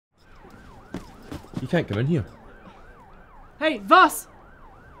You can't come in here. Hey, Voss!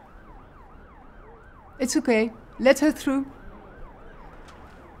 It's okay. Let her through.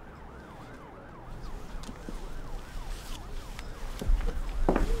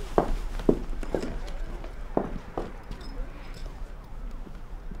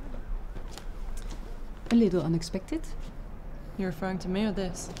 A little unexpected. You're referring to me or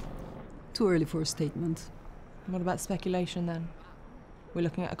this? Too early for a statement. What about speculation then? We're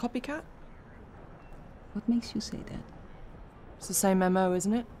looking at a copycat? What makes you say that? It's the same MO,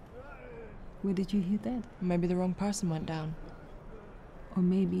 isn't it? Where did you hear that? Maybe the wrong person went down. Or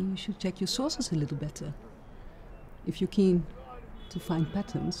maybe you should check your sources a little better. If you're keen to find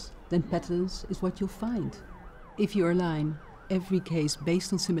patterns, then patterns is what you'll find. If you align every case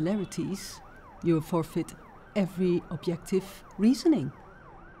based on similarities, you'll forfeit every objective reasoning.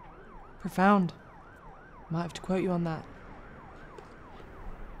 Profound. Might have to quote you on that.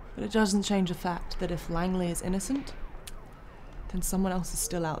 But it doesn't change the fact that if Langley is innocent, then someone else is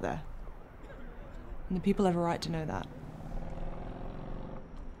still out there. And the people have a right to know that.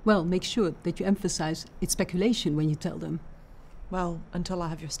 Well, make sure that you emphasize it's speculation when you tell them. Well, until I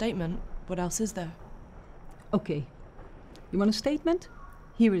have your statement, what else is there? Okay. You want a statement?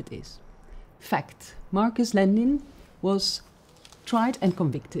 Here it is. Fact. Marcus Landin was tried and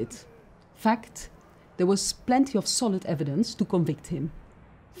convicted. Fact. There was plenty of solid evidence to convict him.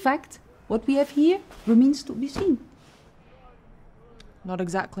 Fact. What we have here remains to be seen. Not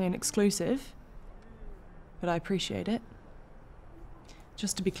exactly an exclusive, but I appreciate it.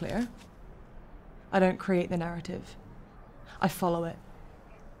 Just to be clear, I don't create the narrative. I follow it.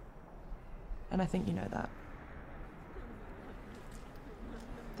 And I think you know that.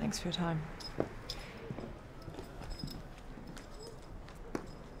 Thanks for your time.